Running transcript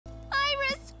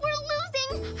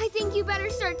you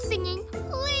better start singing,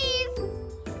 please.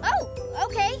 Oh,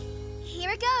 okay.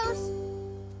 Here it goes.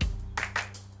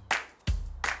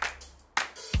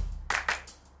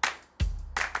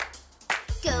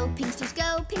 Go, Pinksters,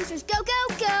 go, Pinksters, go,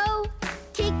 go, go.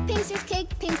 Kick,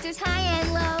 Pinksters, high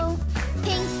and low.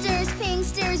 Pinksters,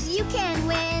 Pinksters, you can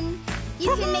win.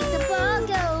 You can make the ball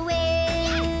go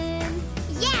in.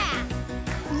 Yeah!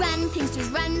 Run,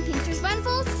 Pinksters, run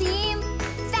full steam.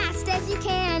 Fast as you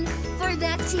can for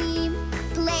the team.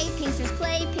 Play,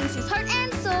 Pinksters, heart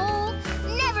and soul.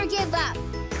 Never give up.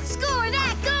 Score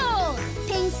that goal!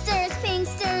 Pinksters,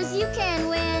 Pinksters, you can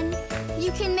win.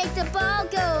 You can make the ball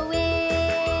go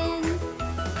in.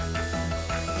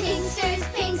 Pinksters,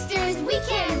 Pinksters, we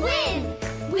can win.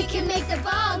 We can make the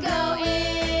ball go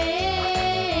in.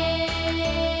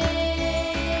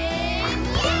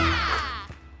 Yeah!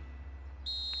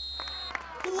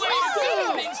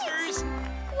 Well, Pinksters!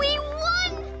 We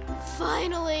won!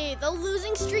 Finally, the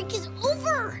losing streak is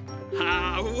over.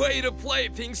 Way to play,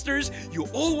 Pinksters. You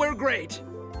all were great.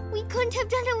 We couldn't have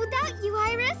done it without you,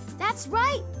 Iris. That's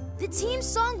right. The team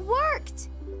song worked.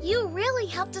 You really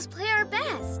helped us play our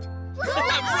best.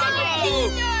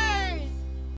 Bravo!